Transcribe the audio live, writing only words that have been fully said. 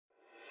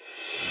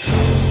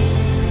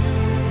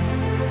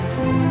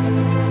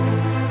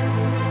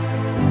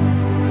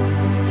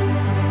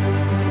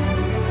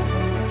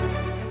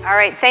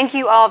right, thank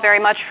you all very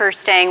much for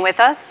staying with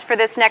us. For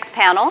this next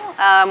panel,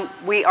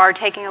 we are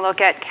taking a look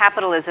at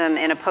capitalism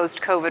in a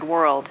post-COVID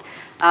world.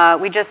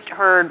 We just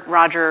heard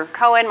Roger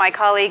Cohen, my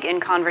colleague, in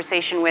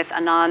conversation with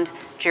Anand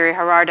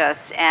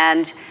Giridharadas,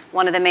 and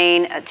one of the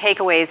main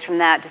takeaways from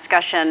that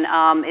discussion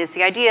is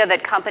the idea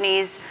that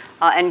companies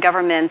and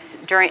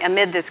governments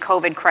amid this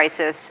COVID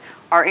crisis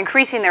are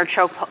increasing their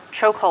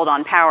chokehold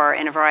on power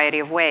in a variety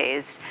of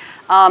ways.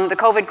 The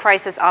COVID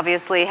crisis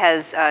obviously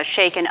has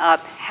shaken up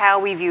how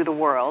we view the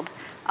world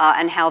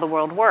and how the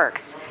world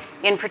works.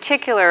 In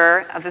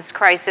particular, this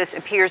crisis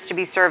appears to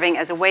be serving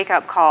as a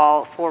wake-up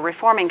call for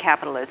reforming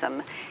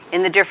capitalism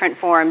in the different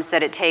forms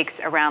that it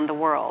takes around the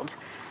world.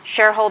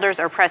 Shareholders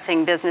are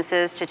pressing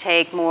businesses to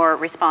take more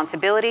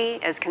responsibility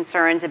as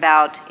concerns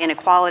about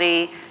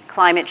inequality,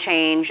 climate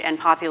change, and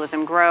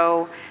populism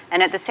grow.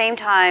 And at the same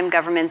time,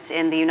 governments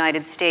in the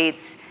United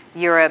States,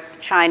 Europe,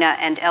 China,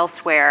 and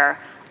elsewhere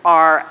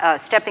are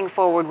stepping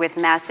forward with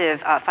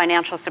massive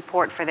financial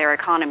support for their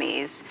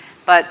economies,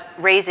 but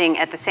raising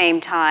at the same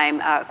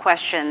time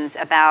questions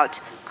about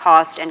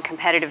cost and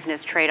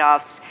competitiveness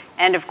trade-offs,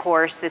 and of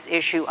course, this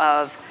issue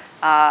of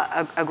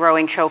a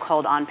growing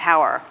chokehold on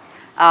power.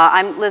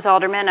 I'm Liz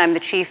Alderman. I'm the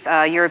Chief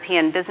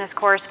European Business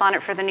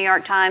Correspondent for the New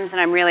York Times, and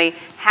I'm really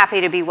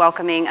happy to be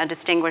welcoming a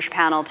distinguished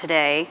panel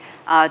today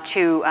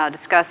to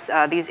discuss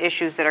these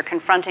issues that are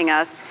confronting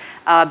us.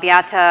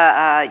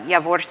 Beata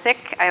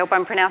Javorcik, I hope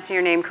I'm pronouncing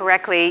your name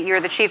correctly.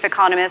 You're the Chief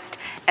Economist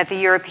at the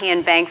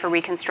European Bank for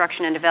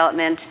Reconstruction and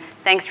Development.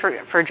 Thanks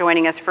for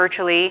joining us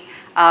virtually.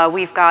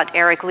 We've got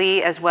Eric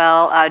Lee as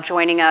well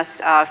joining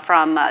us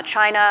from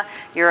China.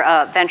 You're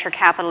a venture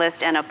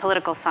capitalist and a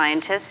political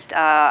scientist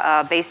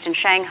based in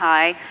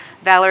Shanghai.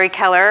 Valerie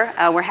Keller,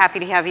 we're happy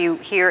to have you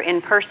here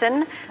in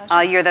person.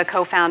 You're the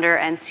co-founder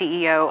and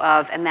CEO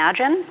of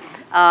Imagine.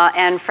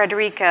 And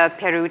Frédéric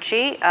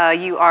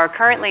Pierucci, you are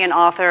currently an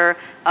author,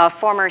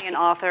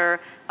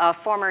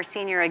 former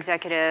senior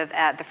executive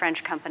at the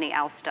French company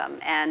Alstom,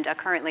 and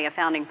currently a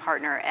founding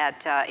partner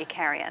at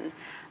Ikarian.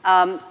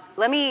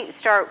 Let me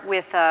start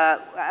with,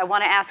 I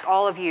want to ask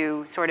all of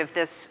you sort of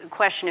this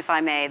question, if I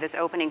may, this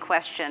opening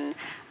question,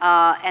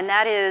 and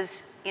that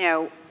is,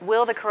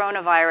 will the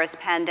coronavirus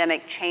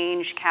pandemic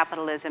change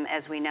capitalism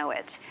as we know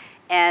it?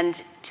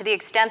 And to the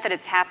extent that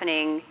it's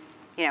happening,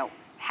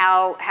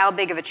 how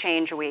big of a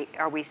change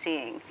are we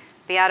seeing?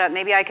 Beata,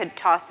 maybe I could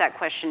toss that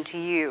question to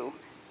you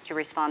to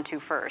respond to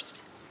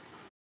first.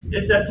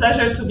 It's a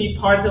pleasure to be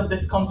part of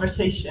this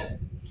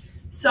conversation.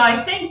 So I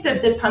think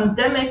that the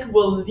pandemic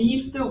will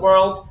leave the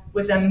world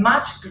with a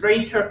much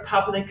greater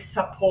public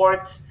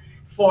support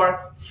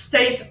for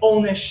state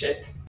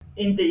ownership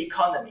in the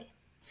economy.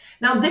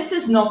 Now, this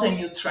is not a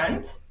new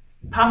trend.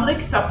 Public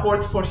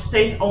support for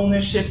state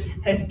ownership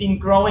has been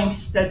growing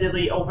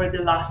steadily over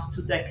the last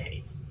 2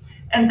 decades.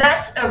 And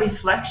that's a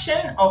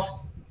reflection of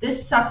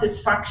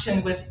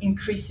dissatisfaction with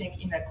increasing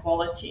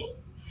inequality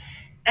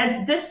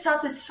and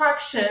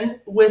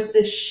dissatisfaction with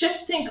the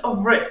shifting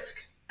of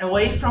risk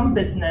away from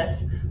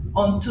business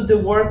onto the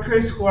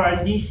workers who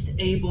are least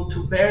able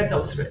to bear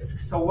those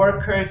risks. So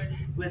workers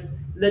with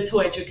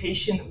little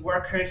education,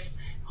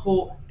 workers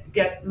who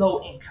get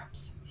low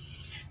incomes.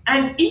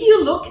 And if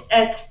you look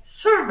at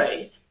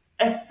surveys,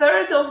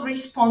 1/3 of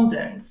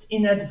respondents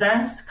in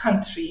advanced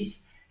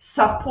countries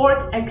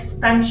support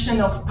expansion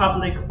of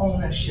public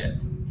ownership.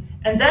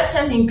 And that's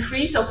an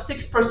increase of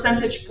 6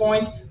 percentage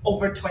points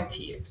over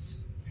 20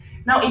 years.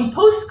 Now, in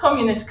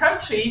post-communist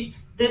countries,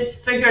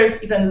 this figure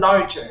is even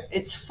larger.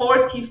 It's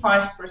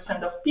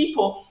 45% of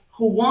people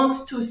who want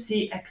to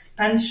see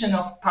expansion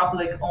of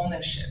public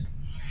ownership.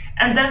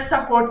 And that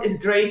support is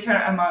greater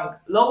among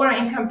lower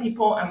income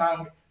people,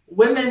 among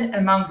women,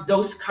 among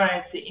those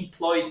currently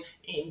employed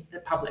in the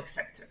public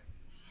sector.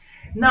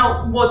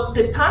 Now, what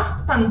the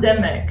past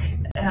pandemic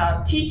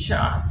teach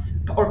us,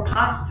 or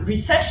past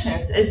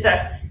recessions, is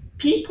that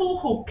people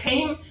who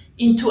came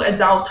into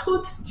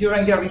adulthood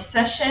during a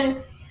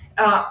recession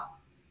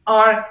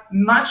are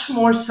much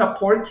more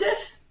supportive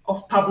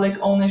of public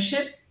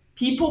ownership.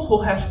 People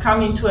who have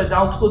come into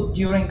adulthood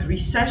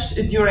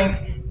during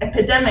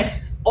epidemics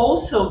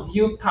also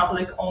view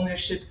public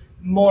ownership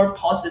more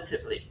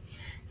positively.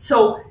 So,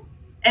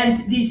 and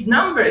these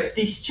numbers,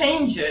 these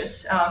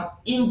changes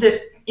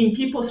in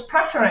people's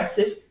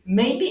preferences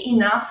may be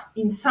enough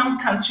in some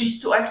countries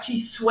to actually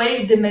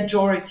sway the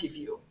majority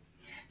view.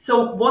 So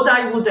what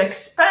I would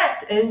expect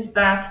is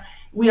that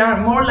we are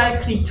more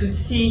likely to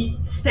see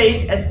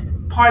state as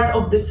part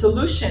of the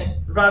solution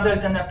rather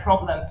than a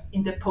problem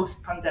in the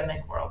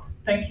post-pandemic world.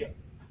 Thank you.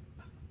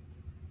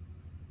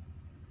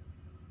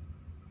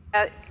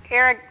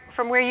 Eric,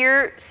 from where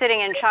you're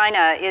sitting in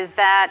China, is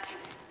that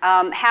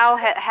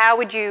how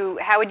would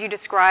you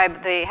describe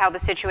how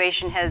the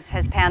situation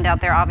has panned out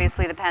there?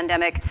 Obviously, the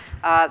pandemic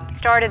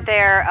started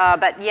there,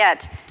 but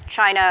yet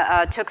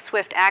China took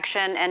swift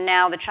action, and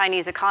now the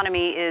Chinese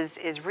economy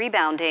is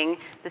rebounding.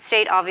 The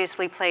state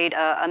obviously played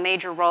a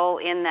major role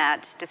in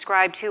that.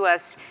 Describe to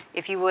us,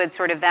 if you would,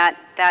 sort of that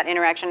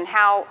interaction.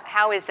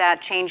 How is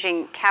that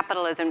changing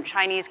capitalism,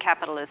 Chinese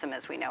capitalism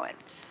as we know it?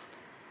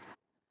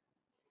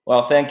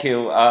 Well, thank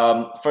you.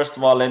 First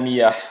of all, let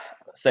me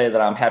say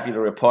that I'm happy to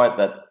report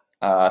that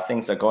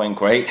things are going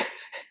great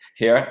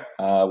here.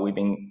 We've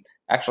been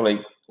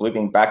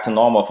back to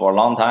normal for a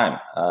long time,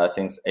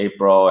 since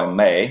April and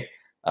May,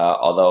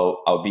 although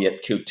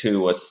albeit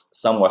Q2 was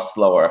somewhat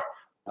slower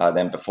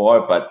than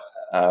before. But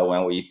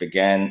when we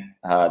began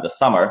the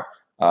summer,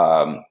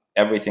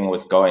 everything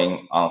was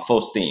going on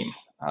full steam.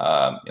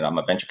 I'm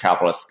a venture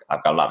capitalist.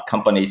 I've got a lot of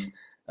companies.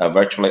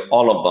 Virtually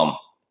all of them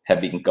have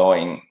been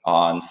going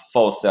on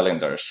full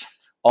cylinders,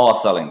 all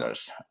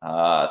cylinders.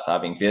 So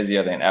I've been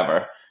busier than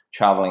ever,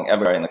 traveling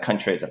everywhere in the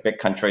country. It's a big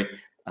country.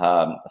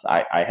 So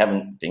I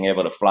haven't been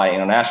able to fly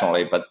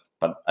internationally, but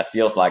it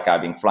feels like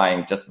I've been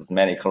flying just as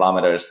many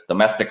kilometers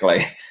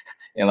domestically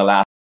in the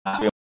last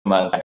few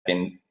months. I've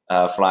been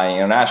flying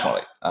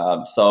internationally.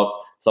 So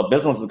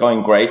business is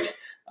going great.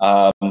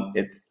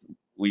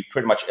 We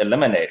pretty much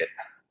eliminated,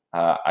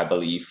 I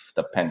believe,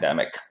 the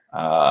pandemic.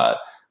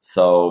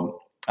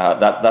 So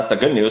that's the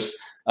good news.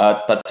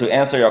 But to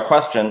answer your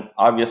question,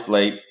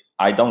 obviously,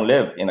 I don't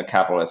live in a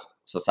capitalist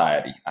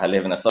society. I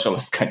live in a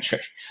socialist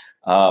country.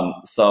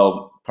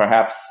 So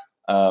perhaps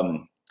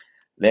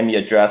let me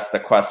address the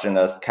question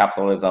as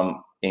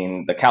capitalism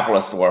in the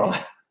capitalist world,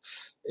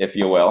 if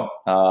you will.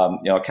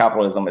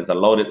 Capitalism is a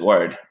loaded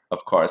word,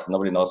 of course.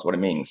 Nobody knows what it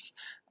means.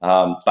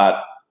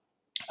 But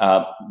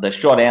the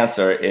short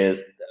answer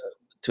is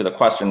to the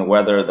question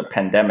whether the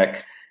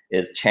pandemic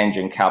is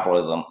changing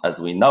capitalism as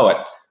we know it.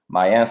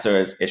 My answer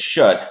is it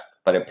should,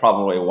 but it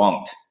probably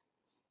won't.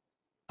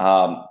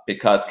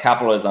 Because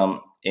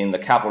capitalism in the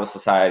capitalist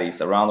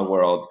societies around the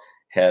world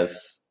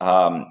has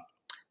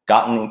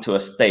gotten into a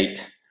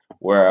state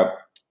where,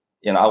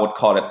 I would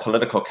call it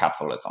political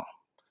capitalism,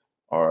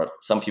 or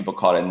some people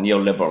call it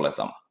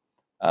neoliberalism,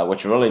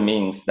 which really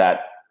means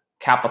that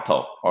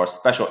capital or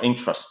special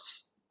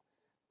interests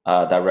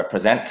that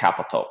represent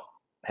capital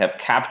have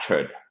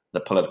captured the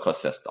political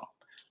system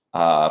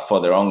for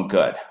their own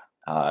good,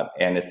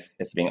 and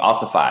it's being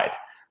ossified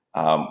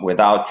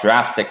without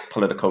drastic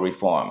political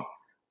reform.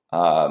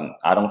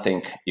 I don't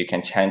think you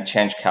can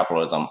change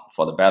capitalism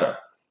for the better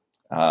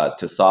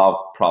to solve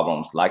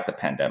problems like the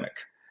pandemic.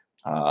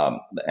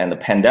 And the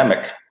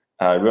pandemic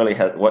really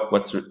has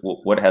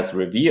what has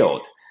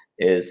revealed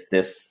is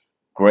this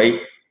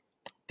great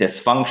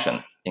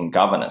dysfunction in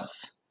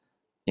governance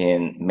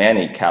in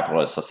many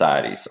capitalist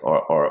societies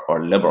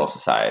or liberal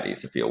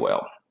societies, if you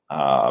will.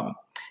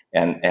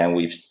 And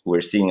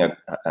we're seeing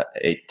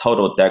a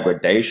total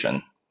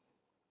degradation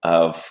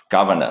of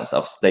governance,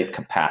 of state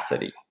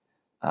capacity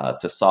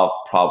to solve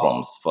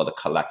problems for the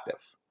collective.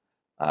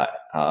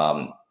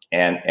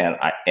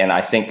 And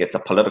I think it's a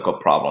political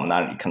problem,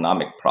 not an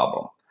economic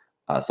problem.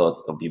 So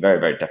it'll be very,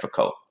 very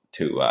difficult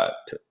to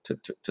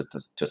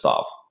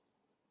solve.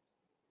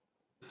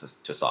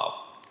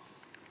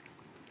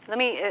 Let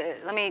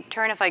me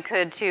turn, if I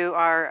could, to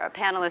our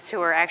panelists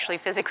who are actually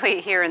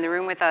physically here in the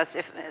room with us.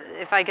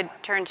 If I could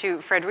turn to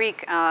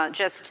Frédéric,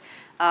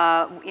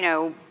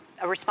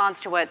 a response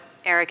to what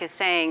Eric is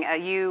saying.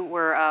 You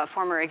were a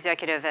former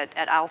executive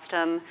at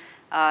Alstom.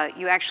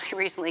 You actually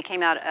recently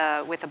came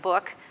out with a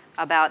book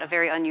about a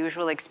very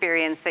unusual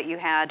experience that you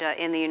had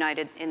in the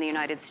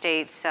United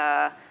States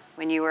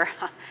when you were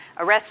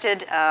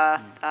arrested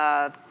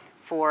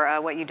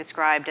for what you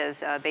described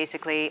as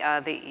basically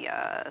the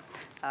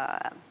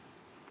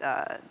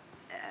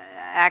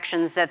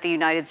actions that the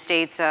United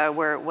States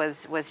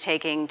was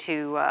taking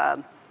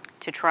to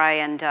try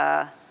and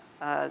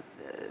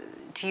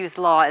to use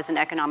law as an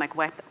economic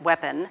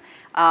weapon.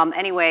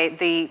 Anyway,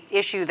 the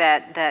issue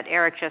that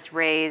Eric just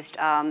raised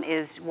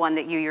is one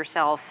that you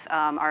yourself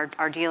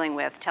are dealing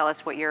with. Tell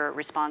us what your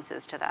response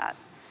is to that.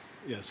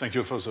 Yes, thank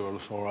you, first of all,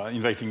 for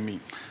inviting me.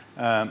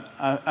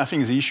 I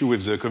think the issue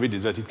with the COVID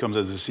is that it comes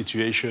as a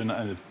situation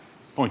and a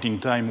point in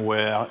time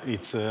where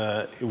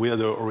we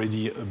had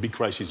already a big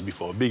crisis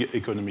before, a big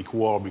economic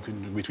war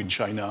between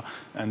China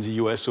and the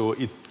US. So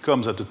it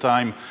comes at a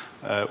time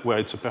where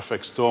it's a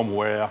perfect storm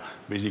where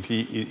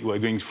basically we are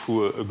going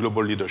through a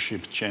global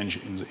leadership change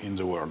in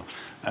the world.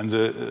 And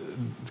the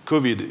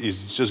COVID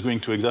is just going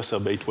to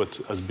exacerbate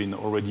what has been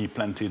already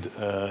planted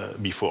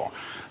before.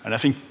 And I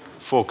think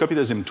for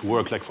capitalism to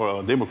work, like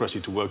for democracy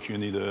to work, you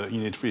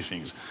need three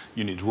things.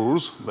 You need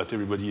rules that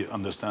everybody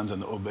understands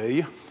and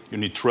obey. You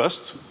need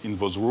trust in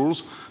those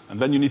rules. And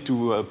then you need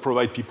to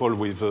provide people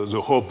with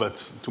the hope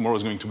that tomorrow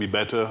is going to be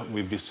better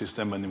with this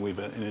system and with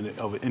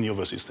any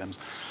other systems.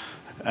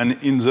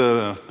 And in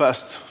the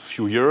past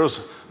few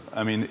years,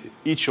 I mean,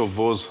 each of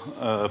those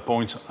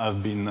points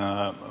have been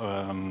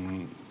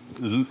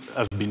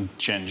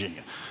changing.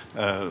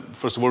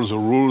 First of all, the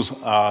rules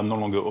are no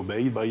longer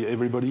obeyed by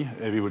everybody.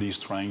 Everybody is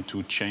trying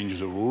to change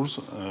the rules.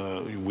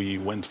 We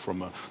went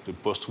from the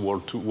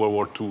post-World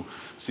War II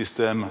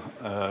system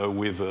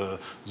with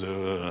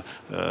the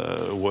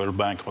World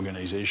Bank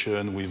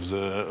Organization, with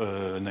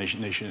the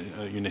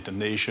United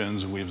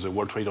Nations, with the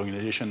World Trade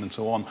Organization, and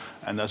so on.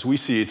 And as we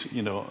see it,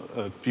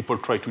 people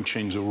try to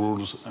change the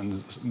rules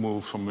and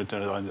move from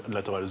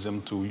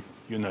multilateralism to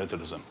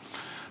unilateralism.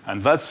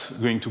 And that's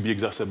going to be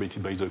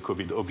exacerbated by the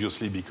COVID,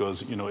 obviously,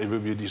 because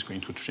everybody is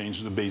going to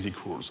change the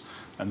basic rules.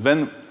 And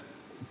then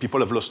people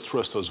have lost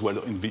trust as well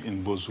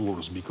in those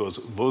rules, because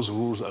those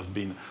rules have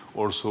been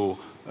also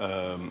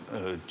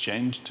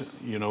changed,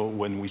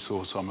 when we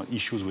saw some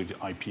issues with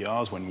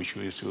IPRs, when we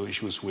saw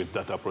issues with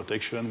data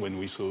protection, when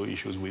we saw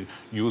issues with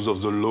use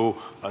of the law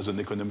as an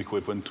economic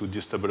weapon to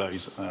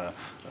destabilize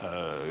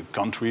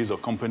countries or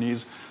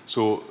companies.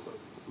 So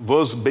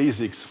those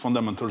basics,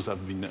 fundamentals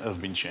have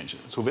been changed.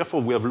 So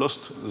therefore, we have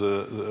lost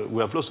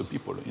the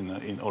people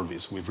in all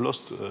this. We've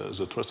lost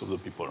the trust of the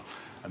people,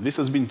 and this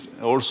has been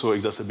also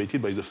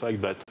exacerbated by the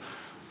fact that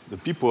the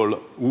people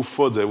who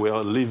thought they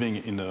were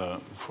living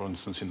for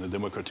instance, in a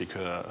democratic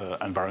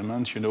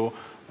environment,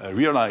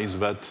 realized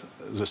that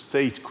the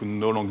state could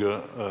no longer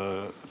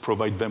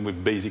provide them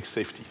with basic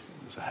safety,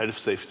 health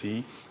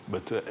safety,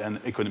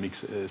 and economic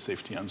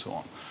safety, and so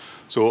on.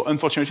 So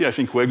unfortunately, I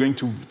think we're going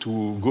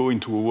to go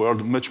into a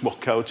world much more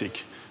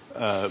chaotic,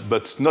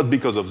 but not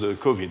because of the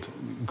COVID.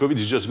 COVID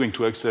is just going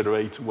to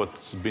accelerate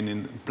what's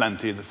been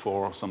planted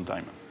for some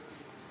time.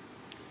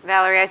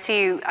 Valerie, I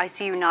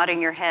see you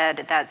nodding your head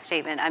at that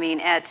statement. I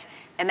mean,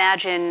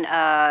 imagine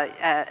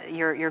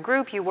your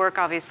group. You work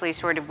obviously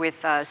sort of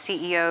with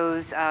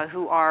CEOs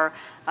who are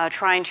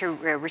trying to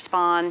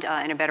respond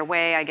in a better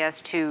way, I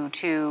guess, to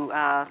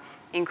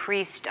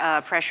increased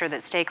pressure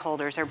that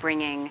stakeholders are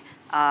bringing,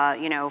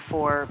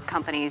 for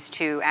companies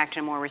to act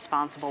in a more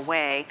responsible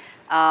way.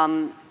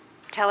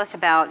 Tell us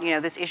about,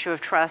 this issue of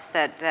trust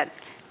that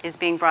is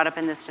being brought up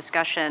in this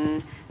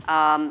discussion.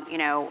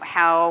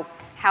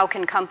 How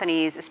can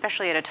companies,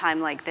 especially at a time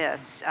like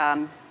this,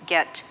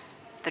 get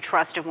the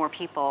trust of more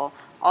people,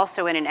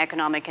 also in an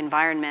economic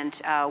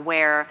environment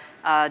where,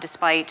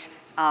 despite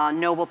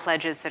noble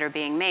pledges that are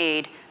being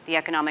made, the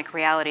economic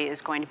reality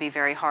is going to be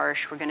very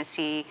harsh. We're going to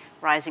see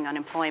rising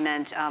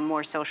unemployment,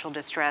 more social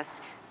distress.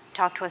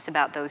 Talk to us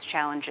about those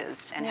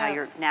challenges and how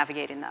you're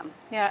navigating them.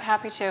 Yeah,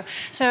 happy to.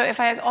 So if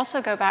I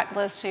also go back,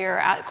 Liz, to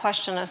your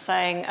question of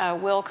saying,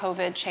 will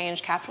COVID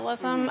change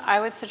capitalism? I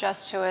would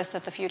suggest to us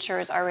that the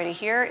future is already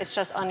here. It's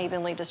just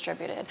unevenly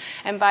distributed.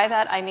 And by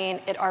that, I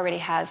mean it already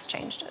has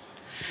changed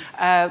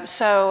it.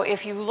 So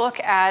if you look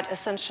at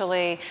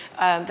essentially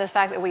this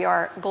fact that we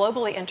are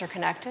globally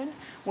interconnected,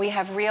 we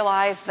have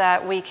realized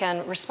that we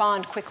can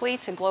respond quickly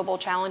to global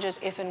challenges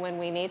if and when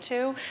we need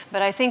to,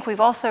 but I think we've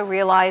also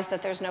realized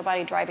that there's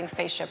nobody driving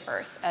spaceship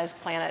Earth, as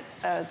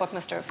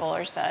Buckminster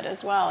Fuller said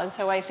as well. And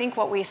so I think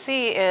what we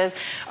see is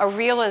a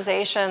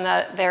realization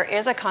that there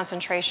is a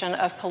concentration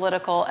of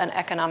political and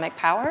economic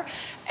power,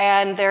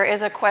 and there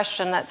is a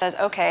question that says,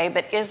 okay,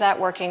 but is that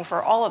working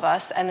for all of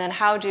us? And then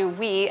how do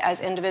we, as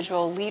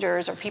individual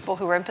leaders or people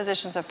who are in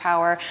positions of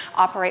power,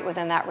 operate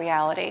within that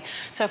reality?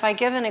 So if I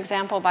give an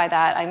example by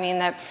that, I mean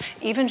that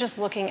even just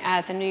looking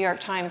at the New York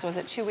Times, was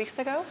it 2 weeks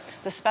ago?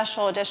 The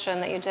special edition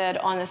that you did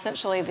on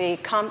essentially the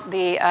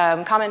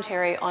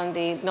commentary on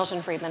the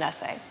Milton Friedman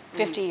essay.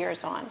 50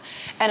 years on.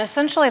 And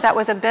essentially that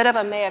was a bit of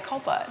a mea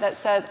culpa that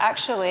says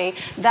actually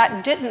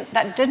that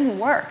didn't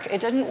work. It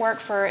didn't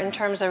work in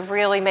terms of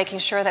really making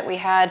sure that we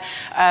had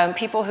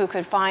people who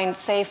could find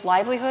safe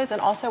livelihoods and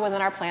also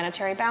within our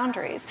planetary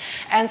boundaries.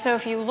 And so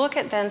if you look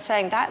at then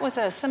saying that was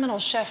a seminal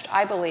shift,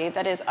 I believe,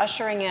 that is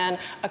ushering in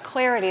a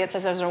clarity that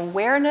says there's an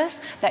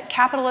awareness that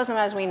capitalism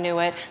as we knew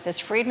it, this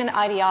Friedman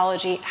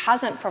ideology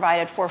hasn't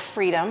provided for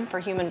freedom for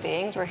human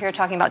beings. We're here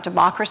talking about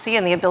democracy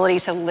and the ability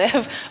to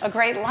live a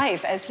great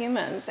life as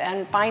humans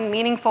and find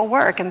meaningful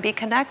work and be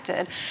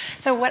connected.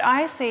 So what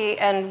I see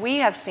and we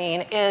have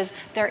seen is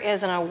there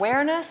is an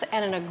awareness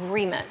and an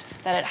agreement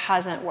that it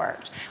hasn't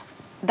worked.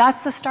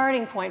 That's the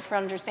starting point for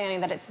understanding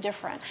that it's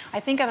different.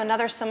 I think of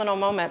another seminal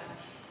moment.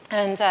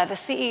 And the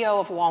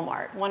CEO of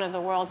Walmart, one of the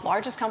world's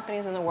largest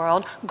companies in the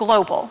world,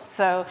 global.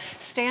 So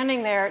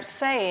standing there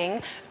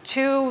saying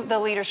to the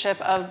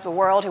leadership of the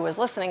world who was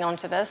listening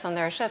onto this on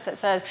their shift that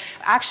says,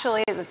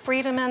 actually, the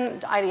Friedman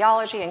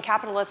ideology and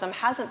capitalism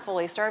hasn't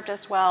fully served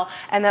us well,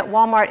 and that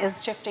Walmart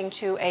is shifting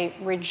to a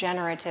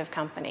regenerative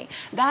company.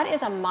 That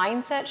is a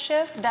mindset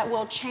shift that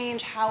will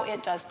change how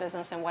it does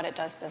business and what it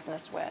does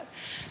business with.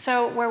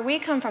 So where we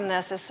come from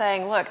this is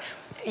saying, look,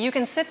 you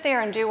can sit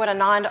there and do what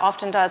Anand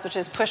often does, which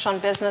is push on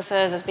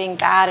businesses as being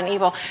bad and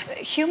evil.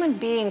 Human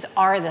beings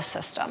are the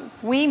system.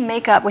 We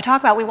talk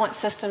about we want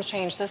systems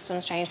change.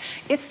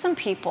 It's some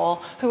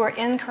people who are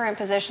in current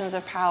positions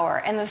of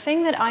power. And the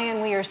thing that I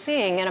and we are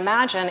seeing and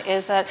imagine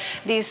is that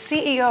these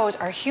CEOs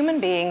are human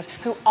beings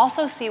who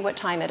also see what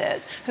time it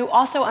is, who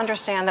also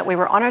understand that we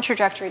were on a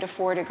trajectory to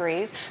 4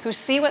 degrees, who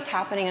see what's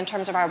happening in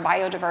terms of our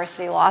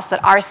biodiversity loss,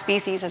 that our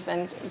species has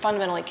been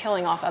fundamentally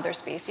killing off other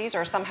species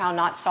or somehow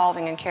not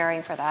solving and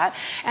caring for that,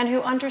 and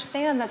who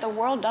understand that the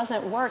world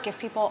doesn't work if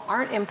people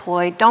aren't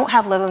employed, don't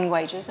have living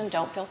wages, and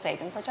don't feel safe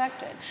and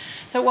protected.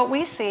 So what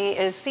we see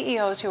is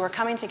CEOs who are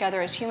coming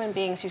together as human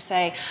beings who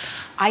say,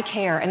 I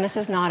care, and this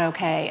is not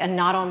okay, and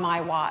not on my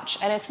watch.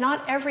 And it's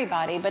not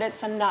everybody, but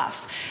it's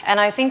enough. And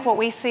I think what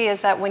we see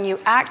is that when you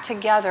act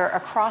together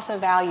across a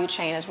value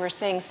chain, as we're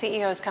seeing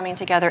CEOs coming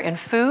together in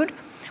food,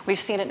 We've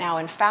seen it now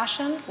in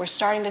fashion. We're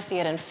starting to see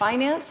it in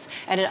finance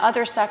and in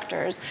other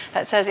sectors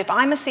that says if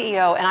I'm a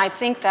CEO and I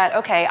think that,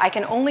 okay, I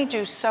can only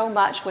do so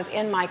much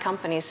within my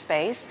company's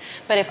space,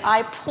 but if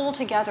I pull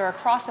together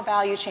across a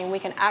value chain, we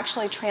can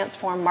actually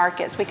transform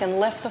markets. We can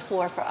lift the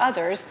floor for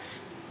others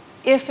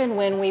if and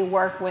when we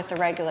work with the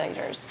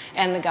regulators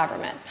and the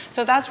governments.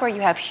 So that's where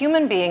you have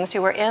human beings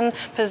who are in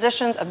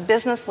positions of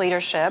business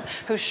leadership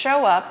who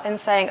show up and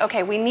saying,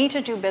 okay, we need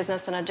to do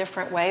business in a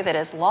different way that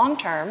is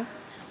long-term,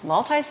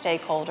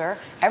 multi-stakeholder,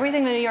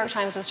 everything the New York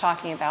Times was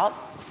talking about,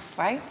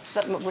 right?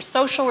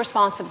 Social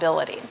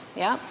responsibility,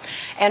 yeah?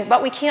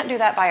 But we can't do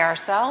that by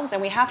ourselves,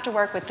 and we have to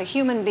work with the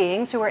human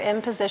beings who are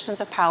in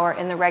positions of power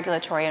in the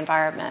regulatory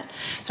environment.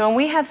 So when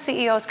we have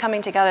CEOs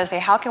coming together and say,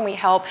 how can we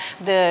help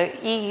the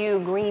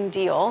EU Green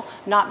Deal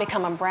not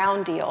become a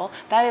brown deal?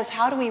 That is,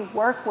 how do we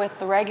work with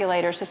the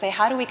regulators to say,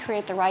 how do we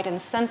create the right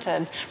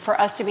incentives for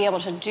us to be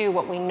able to do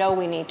what we know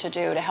we need to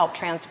do to help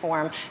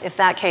transform, if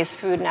that case,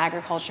 food and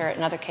agriculture,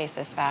 in other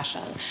cases,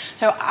 fashion.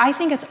 So I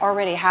think it's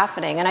already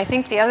happening, and I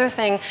think the other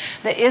thing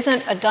that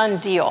isn't a done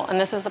deal, and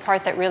this is the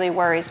part that really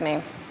worries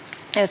me,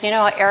 is, you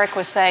know, Eric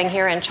was saying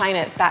here in China,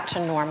 it's back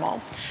to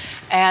normal.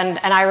 And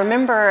I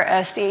remember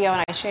a CEO,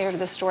 and I shared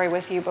this story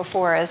with you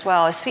before as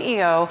well, a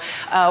CEO,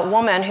 a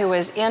woman who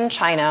was in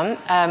China,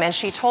 and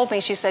she told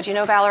me, she said, you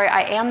know, Valerie,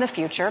 I am the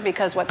future,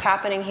 because what's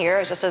happening here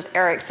is just as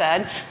Eric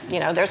said, you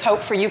know, there's hope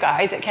for you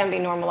guys. It can be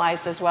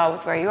normalized as well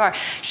with where you are.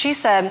 She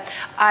said,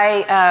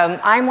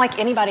 I'm like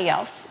anybody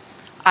else.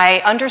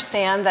 I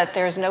understand that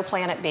there's no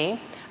planet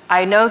B.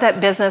 I know that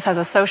business has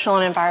a social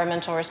and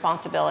environmental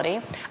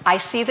responsibility. I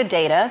see the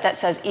data that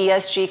says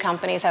ESG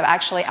companies have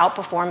actually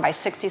outperformed by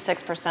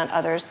 66%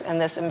 others in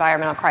this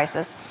environmental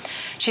crisis.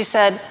 She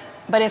said,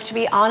 but if to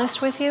be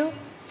honest with you,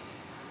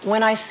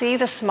 when I see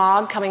the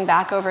smog coming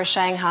back over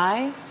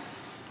Shanghai,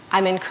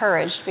 I'm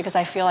encouraged because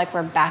I feel like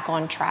we're back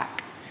on track.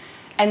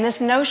 And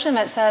this notion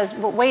that says,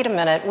 well, wait a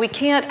minute, we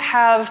can't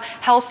have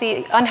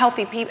healthy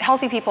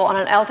people on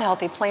an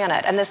unhealthy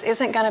planet, and this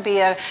isn't going to be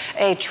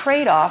a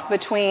trade-off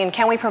between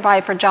can we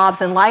provide for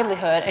jobs and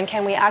livelihood, and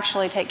can we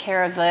actually take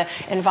care of the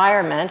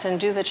environment and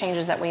do the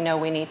changes that we know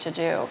we need to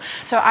do.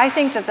 So I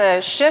think that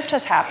the shift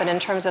has happened in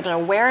terms of an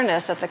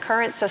awareness that the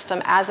current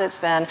system as it's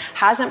been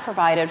hasn't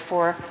provided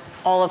for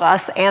all of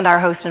us and our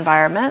host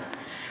environment.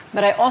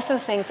 But I also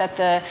think that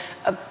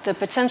the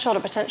potential to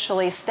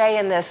potentially stay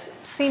in this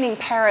seeming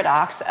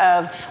paradox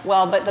of,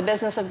 well, but the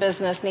business of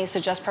business needs to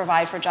just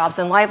provide for jobs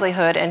and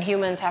livelihood, and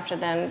humans have to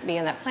then be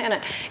in that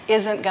planet,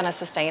 isn't going to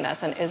sustain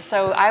us.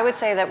 So I would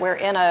say that we're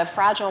in a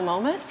fragile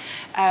moment,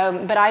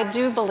 but I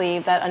do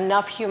believe that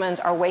enough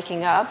humans are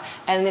waking up,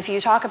 and if you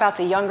talk about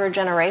the younger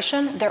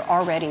generation, they're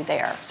already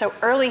there. So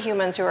early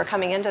humans who are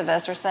coming into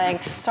this are saying,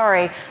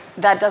 sorry,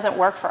 that doesn't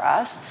work for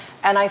us.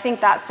 And I think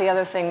that's the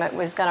other thing that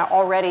was going to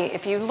already,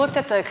 if you looked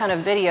at the kind of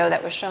video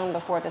that was shown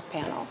before this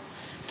panel,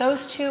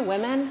 those two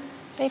women,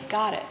 they've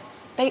got it.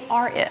 They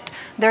are it.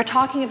 They're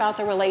talking about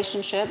the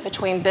relationship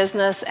between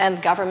business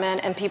and government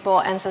and people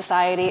and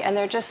society, and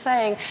they're just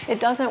saying it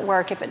doesn't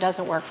work if it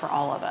doesn't work for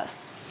all of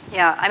us.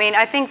 Yeah, I mean,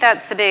 I think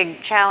that's the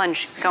big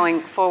challenge going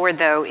forward,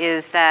 though,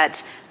 is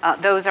that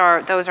those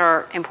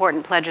are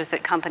important pledges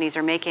that companies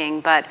are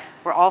making, but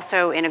we're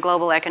also in a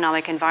global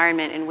economic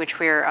environment in which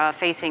we're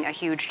facing a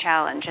huge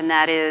challenge, and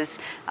that is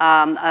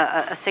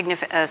a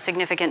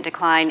significant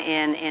decline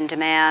in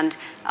demand,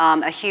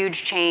 a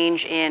huge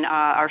change in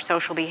our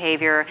social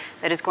behavior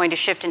that is going to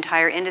shift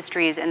entire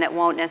industries and that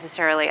won't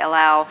necessarily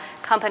allow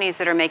companies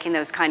that are making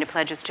those kind of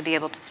pledges to be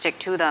able to stick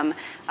to them.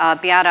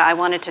 Beata, I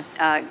wanted to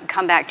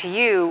come back to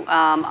you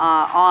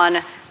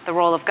on the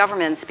role of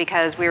governments,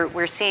 because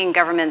we're seeing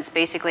governments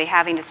basically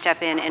having to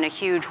step in a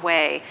huge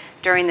way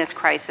during this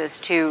crisis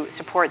to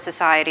support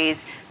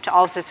societies, to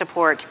also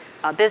support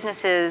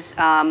businesses,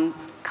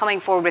 coming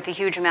forward with a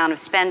huge amount of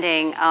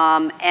spending,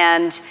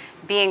 and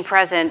being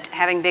present,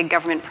 having big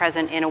government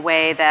present in a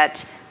way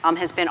that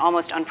has been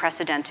almost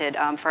unprecedented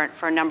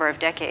for a number of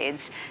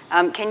decades.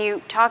 Can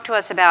you talk to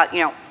us about,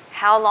 you know,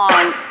 how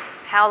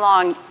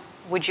long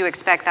would you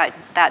expect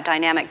that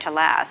dynamic to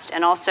last?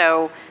 And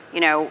also,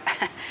 you know,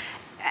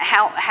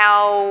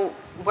 how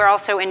we're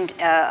also in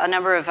a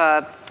number of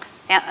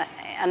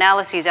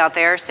analyses out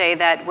there say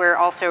that we're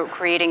also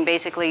creating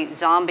basically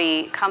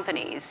zombie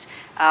companies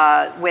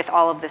with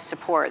all of this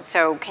support.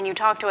 So can you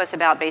talk to us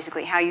about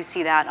basically how you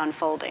see that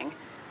unfolding?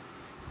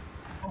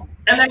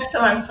 An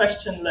excellent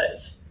question,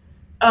 Liz.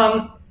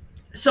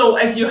 So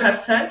as you have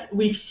said,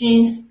 we've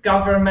seen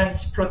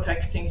governments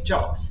protecting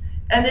jobs.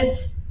 And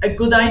it's a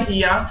good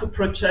idea to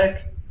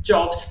protect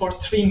jobs for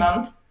 3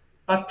 months,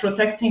 but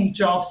protecting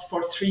jobs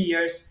for 3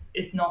 years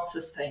is not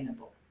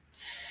sustainable.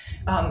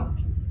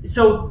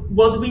 So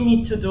what we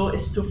need to do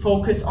is to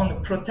focus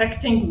on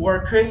protecting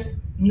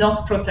workers,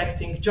 not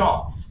protecting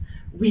jobs.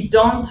 We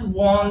don't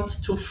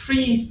want to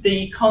freeze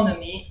the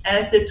economy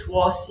as it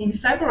was in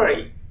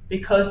February,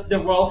 because the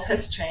world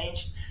has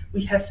changed.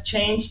 We have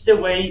changed the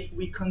way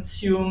we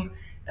consume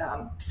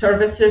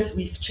services.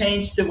 We've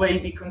changed the way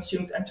we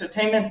consumed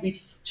entertainment. We've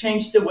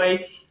changed the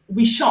way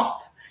we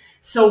shop.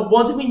 So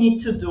what we need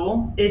to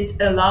do is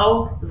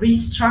allow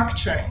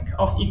restructuring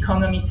of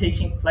economy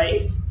taking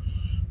place,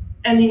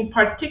 and in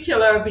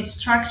particular,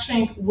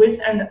 restructuring with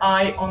an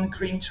eye on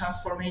green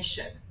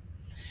transformation.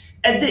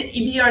 At the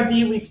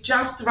EBRD, we've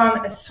just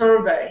run a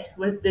survey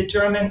with the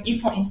German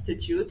IFO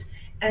Institute,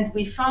 and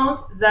we found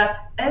that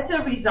as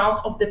a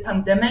result of the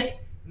pandemic,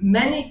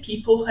 many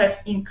people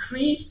have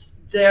increased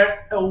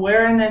their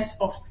awareness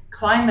of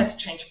climate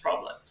change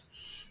problems.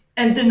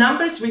 And the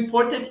numbers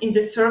reported in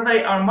the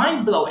survey are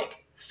mind-blowing.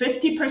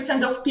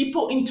 50% of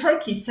people in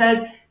Turkey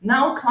said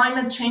now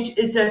climate change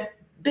is a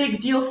big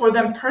deal for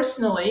them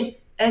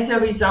personally as a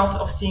result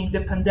of seeing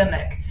the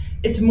pandemic.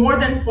 It's more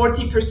than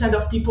 40%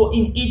 of people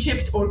in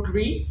Egypt or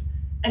Greece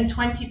and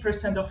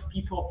 20% of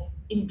people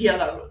in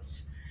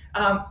Belarus.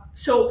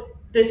 So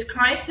this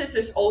crisis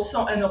is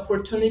also an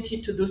opportunity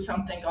to do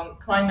something on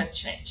climate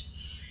change.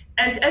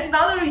 And as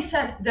Valerie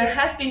said, there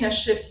has been a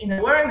shift in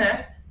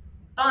awareness,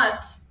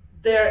 but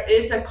there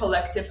is a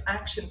collective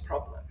action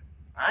problem,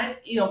 right?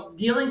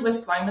 Dealing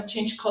with climate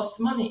change costs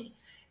money.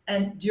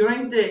 And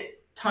during the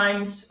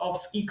times of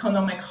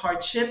economic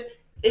hardship,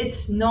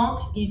 it's not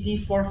easy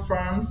for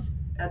firms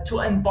to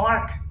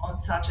embark on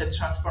such a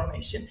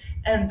transformation.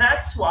 And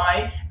that's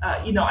why,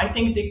 I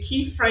think the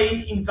key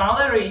phrase in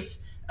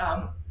Valerie's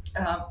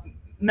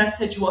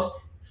message was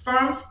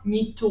firms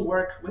need to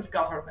work with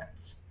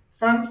governments.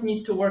 Firms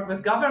need to work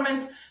with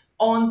governments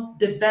on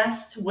the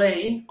best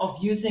way of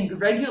using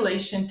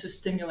regulation to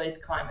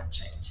stimulate climate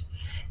change.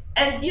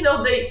 And,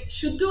 they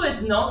should do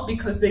it not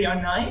because they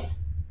are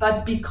nice,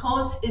 but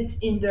because it's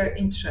in their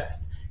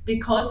interest,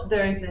 because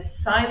there is a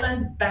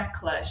silent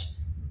backlash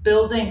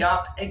building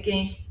up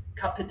against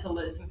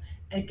capitalism,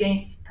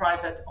 against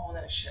private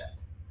ownership.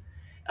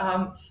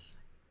 And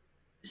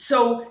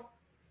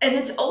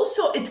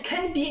it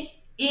can be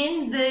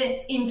in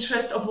the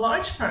interest of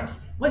large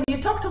firms. When you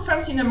talk to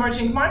firms in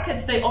emerging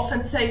markets, they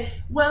often say,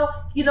 well,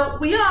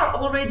 we are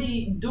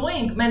already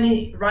doing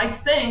many right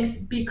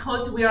things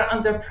because we are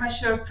under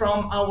pressure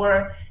from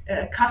our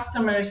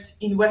customers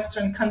in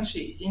Western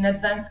countries, in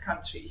advanced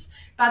countries.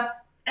 But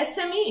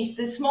SMEs,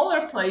 the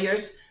smaller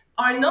players,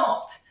 are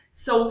not.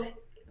 So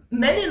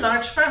many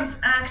large firms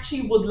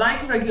actually would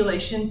like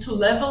regulation to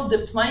level the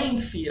playing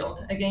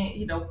field,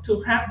 again,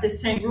 to have the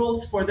same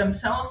rules for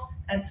themselves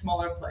and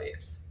smaller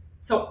players.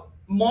 So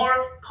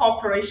more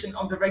cooperation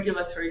on the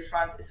regulatory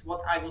front is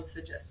what I would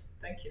suggest.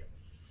 Thank you.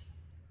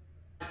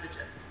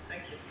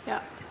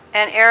 Yeah.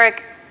 And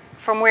Eric,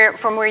 from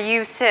where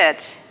you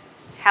sit,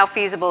 how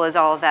feasible is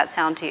all of that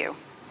sound to you?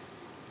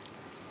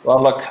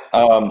 Well, look,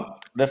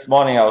 this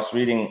morning I was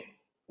reading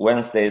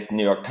Wednesday's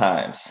New York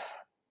Times.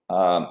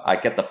 I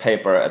get the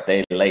paper a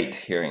day late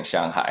here in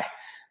Shanghai.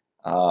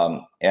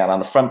 And on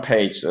the front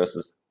page, there's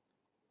this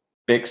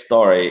big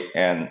story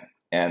and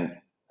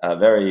a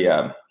very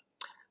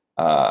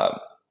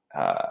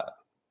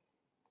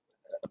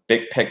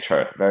big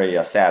picture,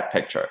 very sad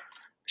picture,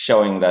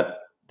 showing that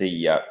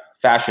the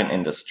fashion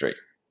industry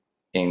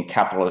in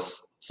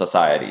capitalist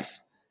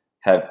societies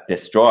have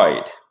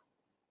destroyed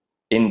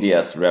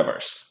India's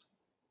rivers.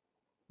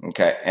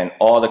 Okay, and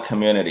all the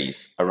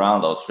communities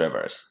around those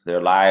rivers,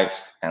 their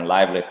lives and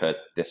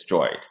livelihoods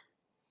destroyed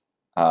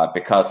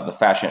because of the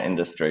fashion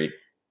industry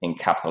in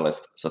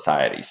capitalist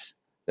societies.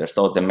 They're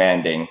so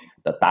demanding.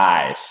 The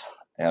dyes,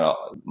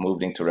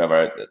 moved into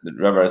river. The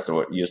rivers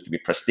that used to be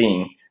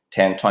pristine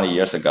 10, 20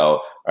 years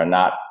ago are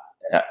now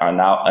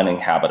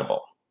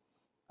uninhabitable.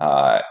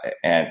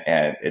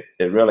 And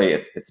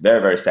it's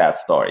very, very sad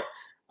story.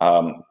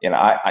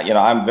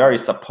 I'm very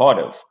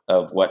supportive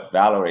of what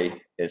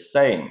Valerie is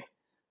saying,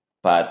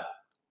 but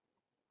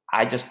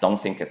I just don't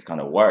think it's going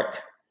to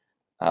work.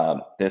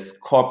 This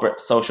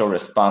corporate social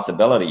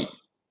responsibility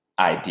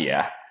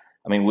idea,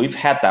 we've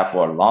had that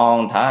for a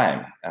long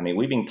time.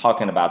 We've been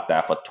talking about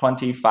that for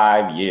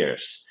 25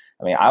 years.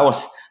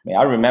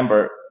 I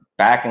remember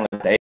back in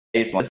the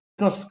days when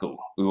business school,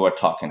 we were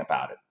talking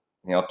about it,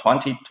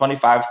 20,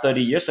 25,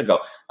 30 years ago.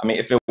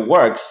 If it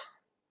works,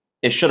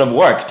 it should have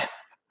worked.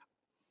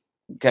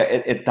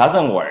 Okay, it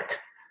doesn't work.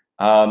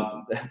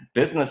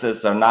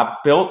 Businesses are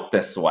not built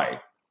this way.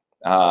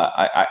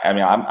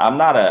 I'm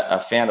not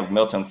a fan of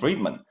Milton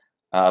Friedman,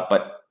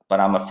 but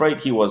I'm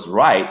afraid he was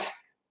right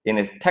in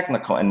his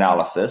technical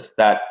analysis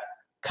that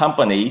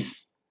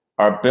companies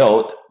are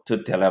built to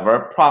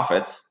deliver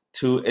profits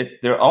to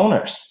their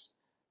owners.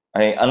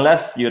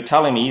 Unless you're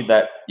telling me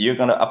that you're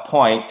going to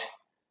appoint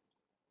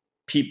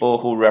people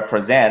who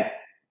represent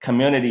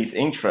communities'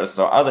 interests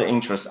or other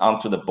interests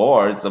onto the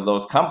boards of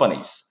those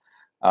companies,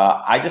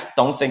 I just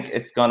don't think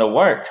it's going to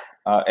work.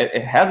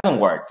 It hasn't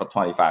worked for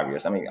 25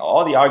 years.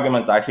 All the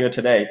arguments I hear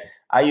today,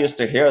 I used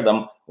to hear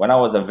them when I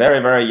was a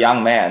very, very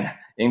young man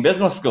in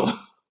business school.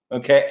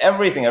 Okay,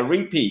 everything, a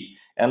repeat.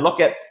 And look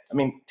at,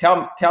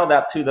 tell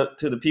that to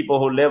the people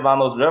who live on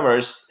those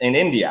rivers in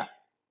India.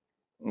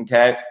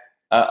 Okay,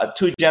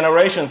 2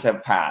 generations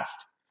have passed.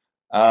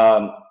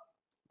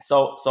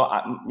 So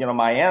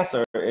my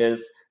answer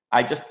is,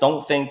 I just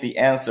don't think the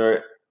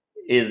answer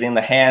is in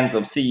the hands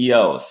of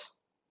CEOs.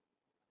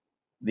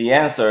 the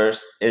answer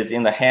is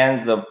in the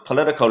hands of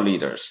political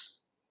leaders.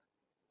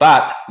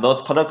 But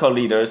those political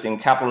leaders in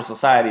capitalist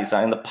societies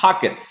are in the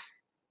pockets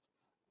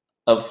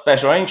of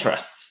special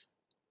interests.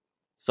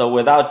 So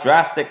without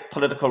drastic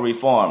political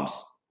reforms,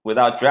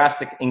 without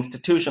drastic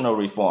institutional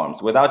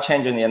reforms, without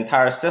changing the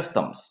entire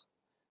systems,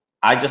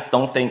 I just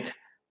don't think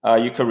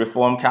you could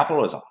reform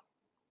capitalism.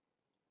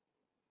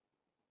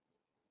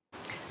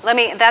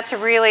 That's a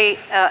really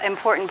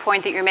important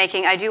point that you're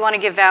making. I do want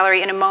to give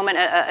Valerie in a moment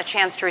a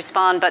chance to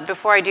respond, but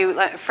before I do,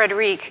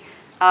 Frédéric,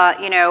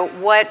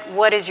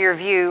 what is your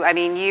view? I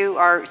mean, you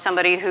are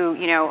somebody who,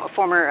 a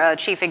former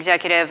chief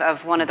executive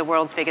of one of the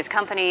world's biggest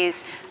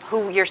companies,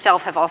 who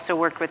yourself have also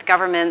worked with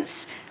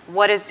governments.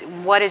 What is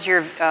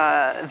your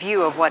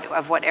view of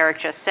what Eric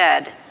just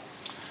said?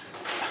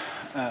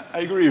 I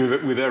agree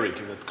with Eric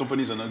that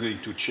companies are not going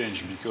to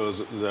change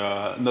because they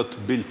are not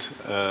built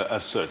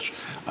as such.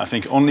 I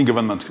think only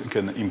government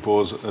can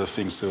impose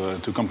things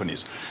to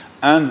companies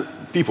and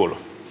people.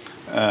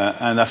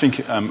 And I think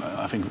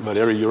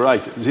Valerie, you're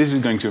right. This is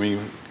going to be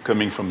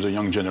coming from the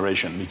young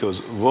generation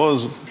because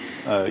those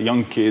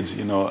young kids,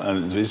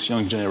 and this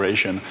young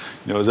generation,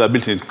 they are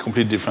built in a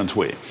completely different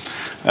way.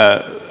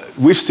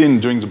 We've seen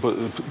during the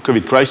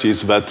COVID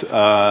crisis that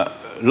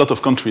a lot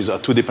of countries are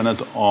too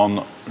dependent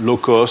on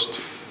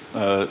low-cost,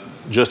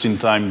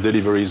 just-in-time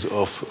deliveries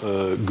of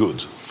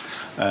goods.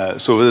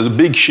 So there's a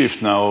big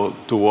shift now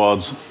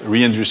towards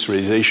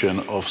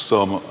reindustrialization of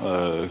some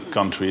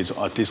countries,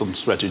 at least on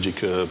strategic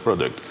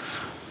product.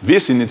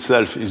 This in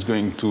itself is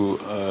going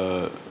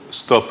to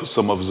stop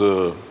some of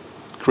the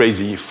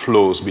crazy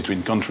flows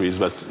between countries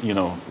that,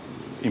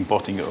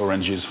 importing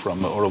oranges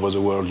from all over the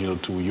world,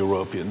 to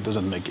Europe, it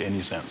doesn't make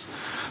any sense.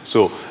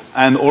 So,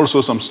 and also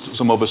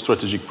some other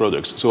strategic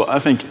products. So I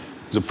think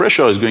the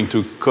pressure is going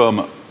to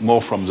come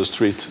more from the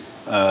street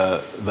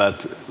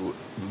that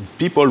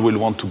people will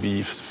want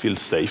to feel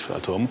safe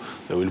at home.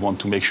 They will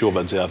want to make sure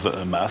that they have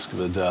a mask,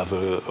 that they have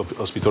a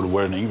hospital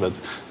warning, that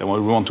they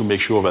will want to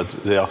make sure that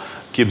they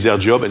keep their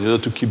job. And in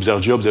order to keep their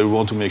job, they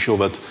want to make sure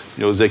that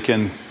they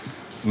can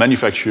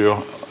manufacture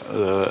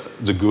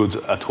the goods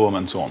at home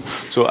and so on.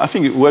 So I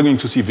think we're going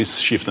to see this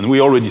shift, and we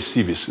already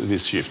see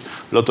this shift.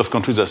 A lot of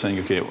countries are saying,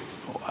 okay,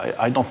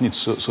 I don't need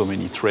so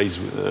many trade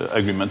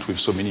agreements with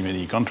so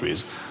many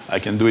countries. I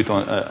can do it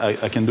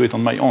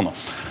on my own.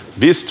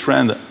 This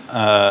trend,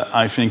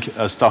 I think,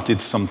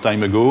 started some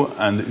time ago,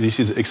 and this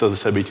is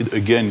exacerbated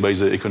again by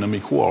the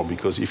economic war,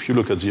 because if you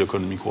look at the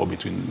economic war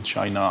between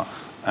China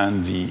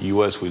and the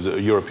US with the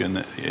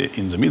European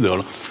in the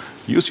middle,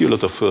 you see a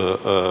lot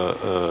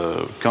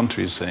of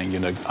countries saying,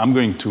 I'm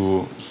going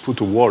to put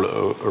a wall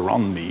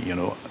around me,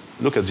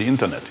 Look at the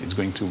internet. It's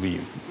going to be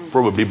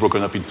probably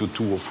broken up into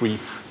 2 or 3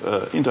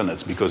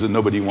 internets because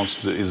nobody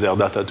wants their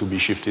data to be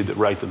shifted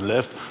right and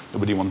left.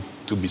 Nobody wants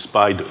to be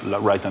spied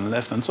right and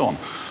left and so on.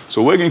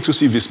 So we're going to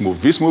see this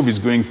move. This move is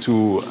going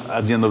to,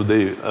 at the end of the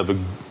day,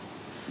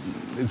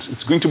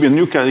 it's going to be a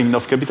new kind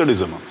of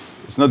capitalism.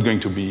 It's not going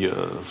to be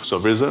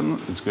sovereign.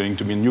 It's going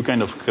to be a new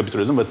kind of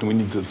capitalism that we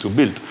need to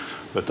build.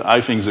 But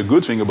I think the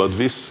good thing about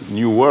this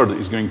new world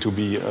is going to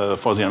be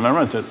for the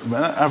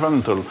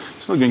environmental.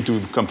 It's not going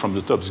to come from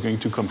the top. It's going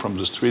to come from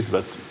the street.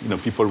 That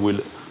people will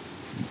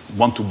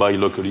want to buy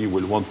locally,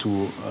 will want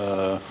to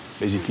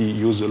basically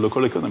use the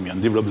local economy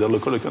and develop their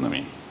local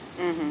economy.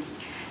 Mm-hmm.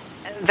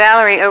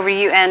 Valerie, over to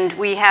you. And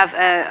we have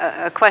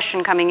a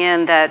question coming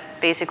in that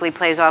basically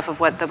plays off of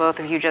what the both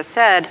of you just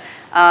said.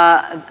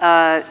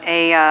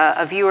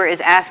 A viewer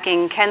is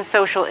asking, can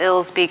social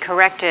ills be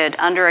corrected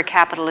under a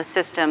capitalist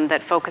system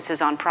that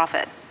focuses on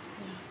profit?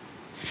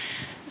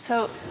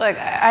 So, look,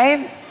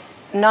 I'm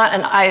not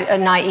a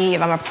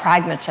naive, I'm a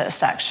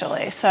pragmatist,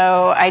 actually.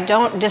 So I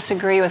don't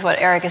disagree with what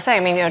Eric is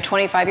saying. I mean,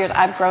 25 years,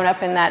 I've grown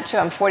up in that too.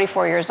 I'm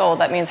 44 years old.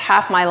 That means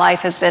half my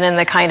life has been in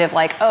the kind of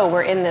like, oh,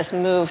 we're in this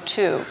move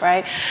too,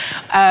 right?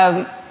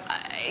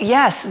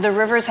 Yes, the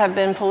rivers have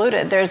been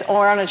polluted.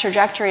 We're on a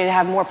trajectory to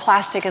have more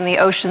plastic in the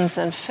oceans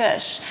than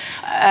fish.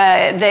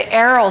 The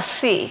Aral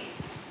Sea,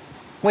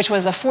 which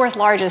was the 4th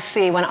largest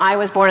sea when I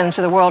was born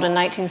into the world in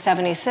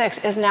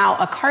 1976, is now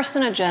a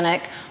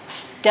carcinogenic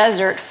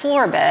desert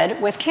floor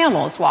bed with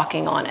camels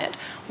walking on it.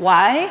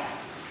 Why?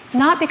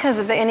 Not because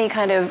of any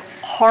kind of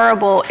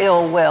horrible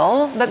ill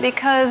will, but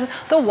because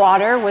the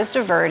water was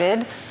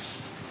diverted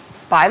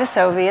by the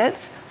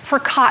Soviets for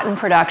cotton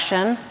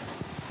production,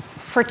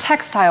 for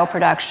textile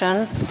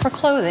production, for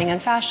clothing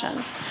and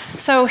fashion.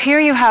 So here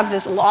you have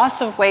this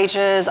loss of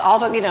wages, all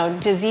the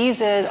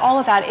diseases, all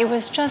of that. It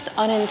was just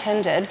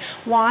unintended.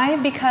 Why?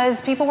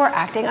 Because people were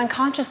acting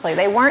unconsciously.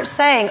 They weren't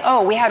saying,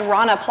 oh, we had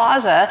Rana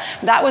Plaza,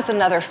 that was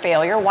another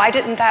failure. Why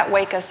didn't that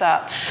wake us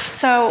up?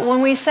 So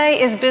when we say,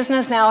 is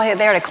business now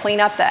there to clean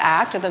up the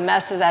act of the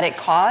mess that it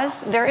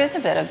caused? There is a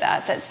bit of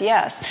that, that's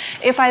yes.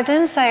 If I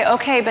then say,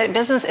 okay, but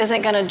business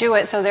isn't going to do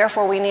it, so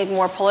therefore we need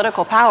more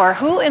political power,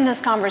 who in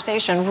this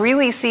conversation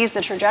really sees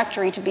the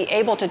trajectory to be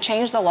able to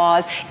change the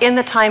laws in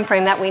the time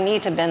frame that we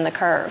need to bend the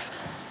curve?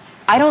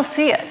 I don't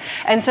see it.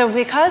 And so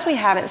because we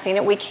haven't seen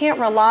it, we can't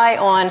rely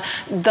on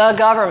the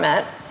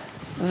government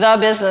the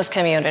business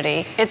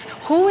community. It's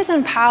who is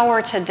in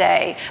power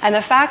today. And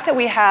the fact that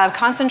we have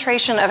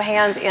concentration of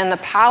hands in the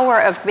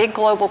power of big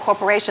global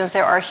corporations,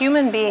 there are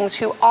human beings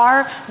who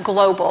are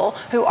global,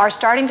 who are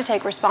starting to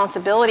take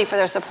responsibility for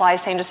their supply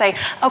chain to say,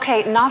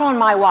 okay, not on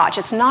my watch.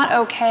 It's not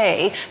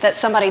okay that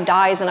somebody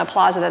dies in a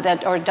plaza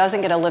or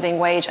doesn't get a living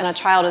wage and a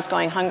child is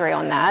going hungry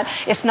on that.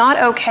 It's not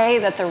okay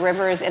that the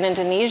rivers in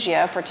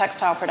Indonesia for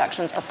textile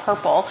productions are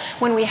purple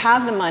when we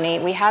have the money,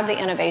 we have the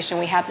innovation,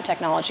 we have the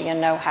technology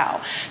and know-how.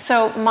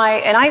 So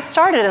and I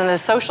started in the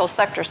social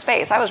sector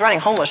space. I was running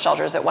homeless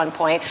shelters at one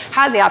point,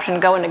 had the option to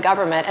go into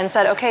government and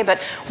said, okay, but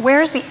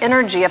where's the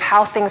energy of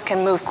how things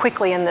can move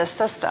quickly in this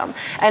system?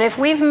 And if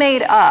we've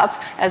made up,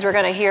 as we're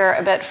going to hear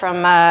a bit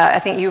from, I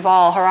think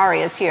Yuval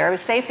Harari is here,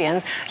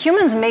 Sapiens,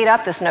 humans made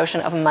up this notion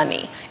of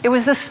money. It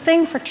was this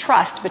thing for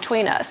trust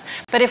between us.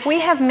 But if we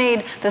have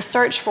made the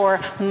search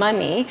for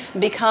money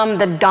become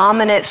the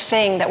dominant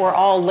thing that we're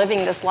all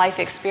living this life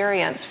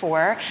experience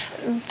for,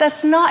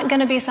 that's not going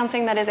to be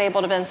something that is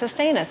able to then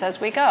sustain us as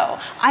we go.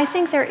 I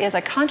think there is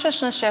a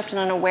consciousness shift and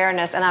an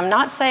awareness, and I'm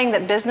not saying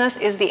that business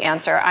is the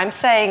answer. I'm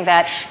saying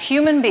that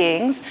human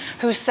beings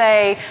who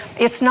say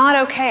it's not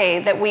okay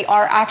that we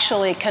are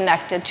actually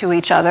connected to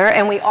each other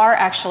and we are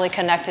actually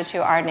connected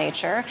to our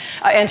nature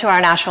and to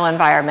our natural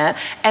environment,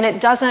 and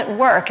it doesn't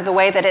work the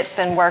way that it's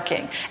been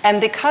working.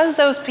 And because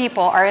those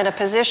people are in a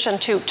position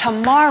to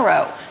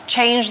tomorrow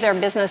change their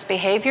business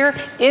behavior,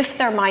 if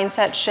their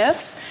mindset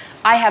shifts,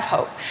 I have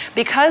hope.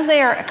 Because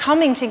they are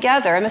coming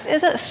together, and this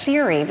isn't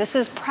theory, this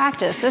is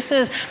practice. This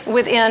is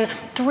within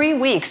 3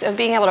 weeks of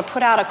being able to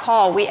put out a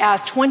call, we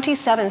asked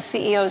 27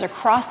 CEOs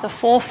across the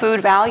full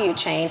food value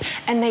chain,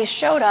 and they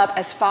showed up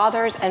as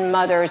fathers and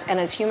mothers and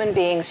as human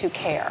beings who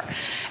care.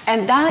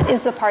 And that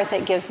is the part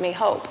that gives me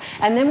hope.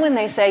 And then when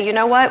they say, you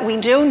know what, we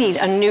do need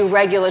a new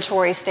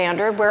regulatory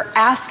standard, we're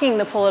asking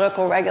the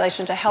political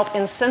regulation to help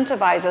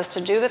incentivize us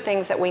to do the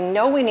things that we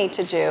know we need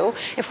to do.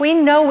 If we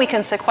know we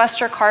can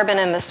sequester carbon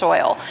in the soil,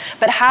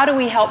 but how do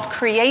we help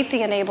create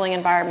the enabling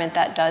environment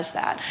that does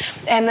that?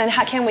 And then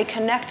how can we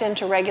connect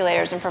into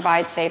regulators and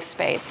provide safe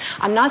space?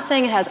 I'm not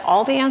saying it has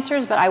all the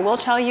answers, but I will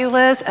tell you,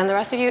 Liz, and the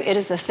rest of you, it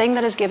is the thing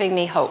that is giving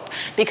me hope.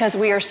 Because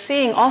we are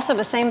seeing also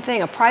the same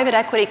thing, a private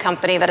equity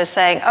company that is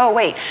saying, oh,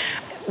 wait,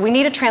 we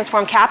need to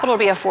transform capital to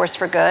be a force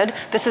for good.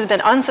 This has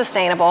been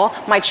unsustainable.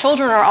 My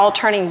children are all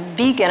turning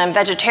vegan and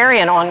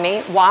vegetarian on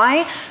me.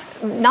 Why?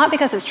 Not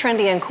because it's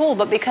trendy and cool,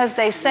 but because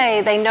they say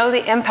they know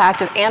the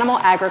impact of animal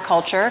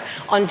agriculture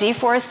on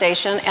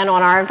deforestation and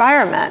on our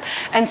environment.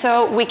 And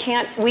so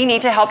we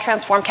need to help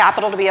transform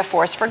capital to be a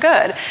force for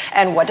good.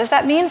 And what does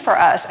that mean for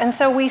us? And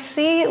so we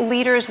see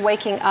leaders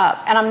waking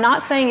up. And I'm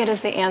not saying it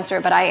is the answer,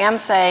 but I am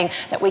saying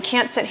that we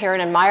can't sit here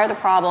and admire the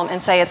problem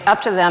and say it's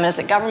up to them. Is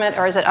it government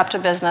or is it up to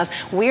business?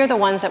 We are the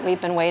ones that we've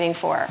been waiting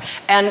for.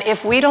 And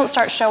if we don't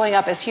start showing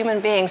up as human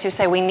beings who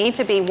say we need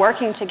to be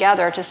working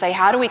together to say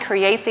how do we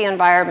create the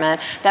environment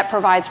that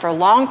provides for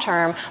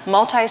long-term,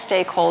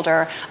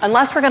 multi-stakeholder,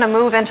 unless we're going to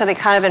move into the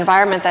kind of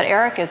environment that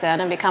Eric is in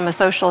and become a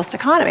socialist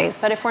economies.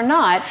 But if we're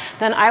not,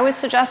 then I would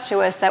suggest to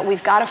us that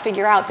we've got to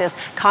figure out this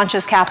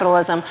conscious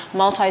capitalism,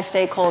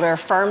 multi-stakeholder,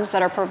 firms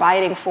that are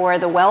providing for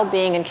the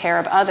well-being and care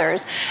of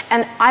others.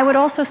 And I would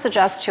also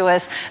suggest to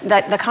us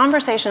that the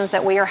conversations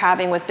that we are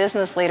having with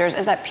business leaders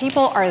is that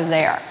people are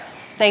there.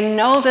 They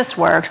know this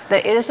works,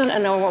 that it isn't a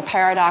normal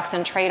paradox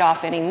and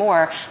trade-off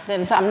anymore.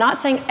 Then, so I'm not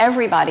saying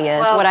everybody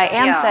is. Well, what I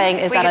am saying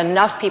is that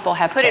enough people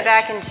have put it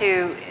back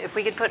into, if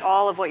we could put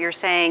all of what you're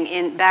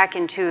saying back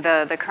into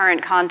the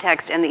current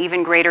context and the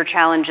even greater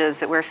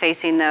challenges that we're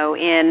facing, though,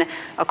 in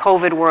a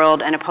COVID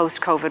world and a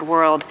post-COVID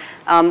world.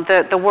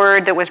 The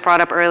word that was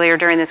brought up earlier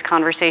during this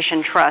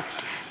conversation,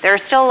 trust. There are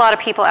still a lot of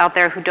people out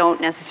there who don't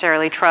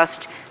necessarily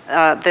trust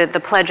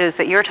the pledges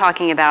that you're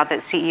talking about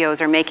that CEOs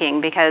are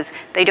making, because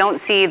they don't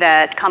see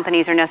that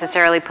companies are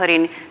necessarily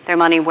putting their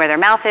money where their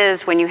mouth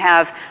is. When you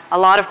have a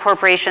lot of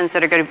corporations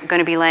that are going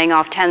to be laying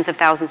off tens of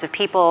thousands of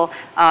people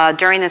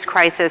during this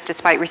crisis,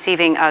 despite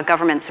receiving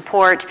government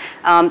support,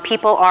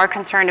 people are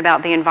concerned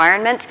about the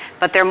environment,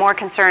 but they're more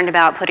concerned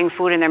about putting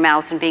food in their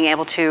mouths and being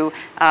able to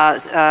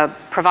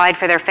provide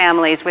for their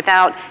families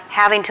without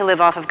having to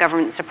live off of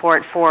government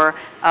support for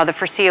the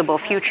foreseeable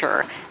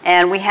future.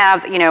 And we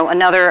have,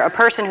 a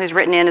person who's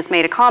written in has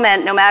made a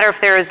comment, no matter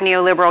if there is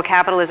neoliberal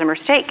capitalism or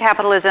state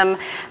capitalism,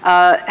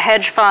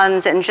 hedge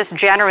funds, and just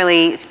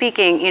generally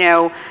speaking,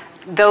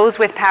 those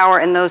with power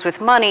and those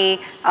with money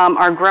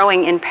are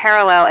growing in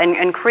parallel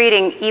and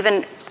creating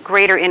even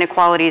greater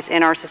inequalities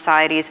in our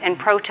societies, and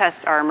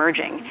protests are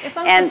emerging. It's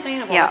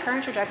unsustainable. The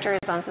current trajectory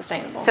is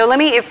unsustainable. So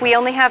if we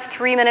only have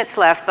 3 minutes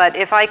left, but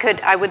if I could,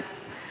 I would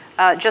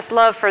just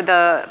love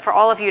for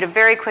all of you to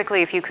very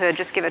quickly, if you could,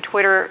 just give a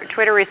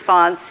Twitter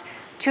response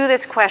to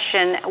this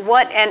question.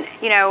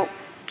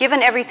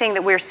 Given everything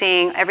that we're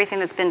seeing, everything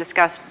that's been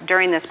discussed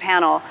during this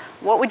panel,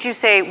 what would you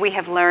say we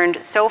have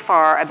learned so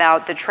far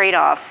about the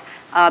trade-off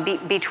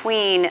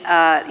between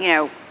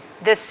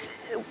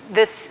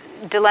this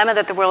dilemma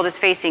that the world is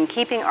facing,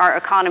 keeping our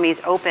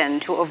economies open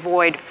to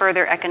avoid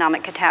further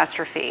economic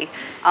catastrophe,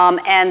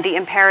 and the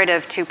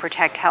imperative to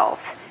protect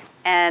health.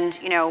 And,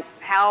 you know,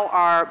 how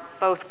are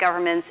both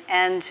governments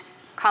and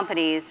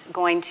companies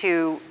going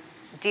to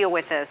deal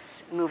with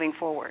this moving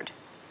forward?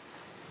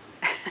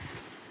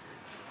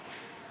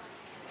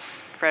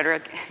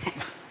 Frédéric.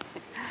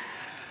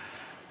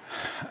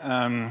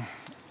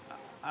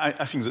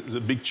 I think the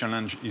big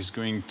challenge is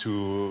going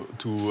to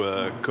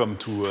come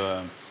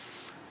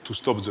to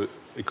stop the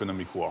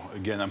economic war.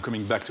 Again, I'm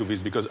coming back to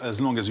this because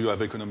as long as you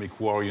have economic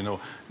war, you know,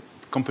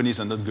 companies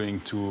are not going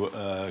to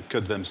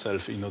cut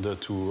themselves in order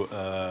to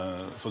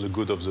for the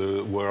good of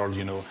the world.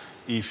 You know,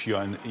 if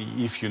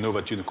you know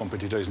that your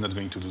competitor is not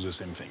going to do the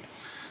same thing.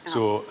 Oh.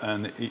 So,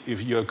 and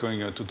if you're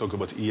going to talk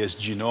about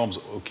ESG norms,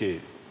 okay,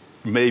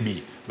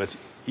 maybe, but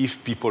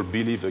if people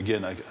believe,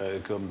 again, I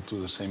come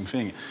to the same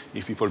thing,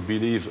 if people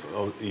believe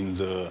in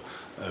the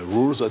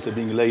rules that are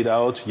being laid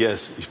out,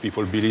 yes. If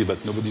people believe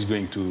that nobody's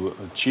going to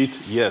cheat,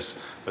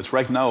 yes. But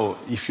right now,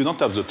 if you don't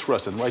have the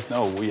trust, and right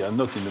now we are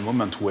not in the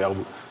moment where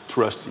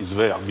trust is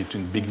there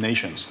between big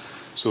nations.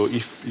 So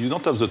if you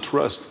don't have the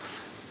trust,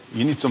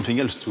 you need something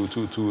else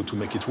to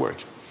make it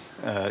work.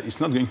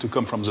 It's not going to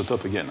come from the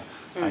top again,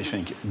 I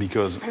think,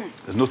 because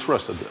there's no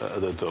trust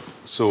at the top.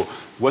 So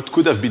what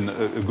could have been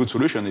a good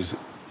solution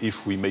is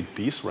if we made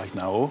peace right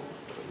now,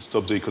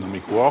 stop the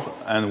economic war,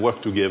 and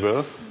work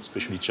together,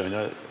 especially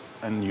China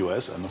and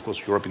US, and of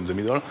course Europe in the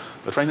middle.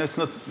 But right now it's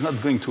not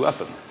going to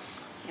happen.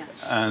 Yeah.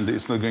 And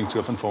it's not going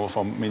to happen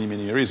for many,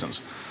 many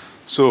reasons.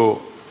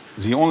 So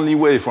the only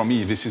way for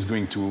me this is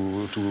going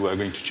to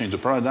change the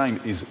paradigm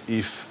is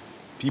if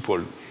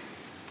people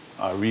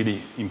are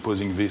really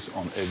imposing this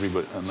on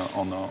everybody.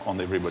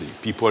 On everybody.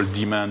 People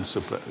demand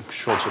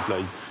short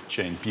supply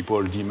chain.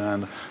 People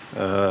demand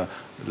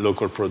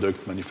local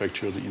product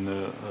manufactured in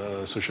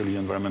a socially,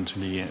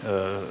 environmentally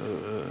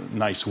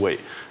nice way,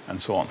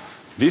 and so on.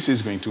 This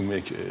is going to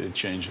make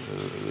change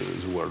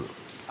the world.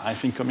 I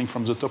think coming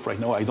from the top right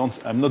now,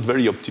 I'm not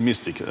very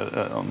optimistic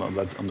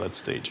on that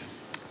stage.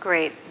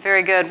 Great,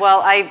 very good.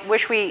 Well, I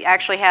wish we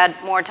actually had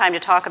more time to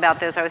talk about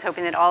this. I was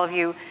hoping that all of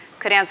you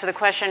could answer the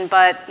question,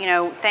 but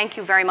thank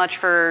you very much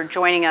for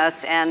joining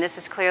us, and this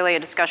is clearly a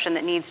discussion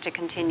that needs to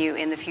continue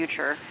in the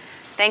future.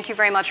 Thank you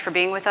very much for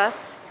being with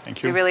us.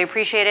 Thank you. We really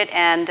appreciate it,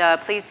 and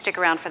please stick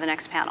around for the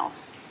next panel.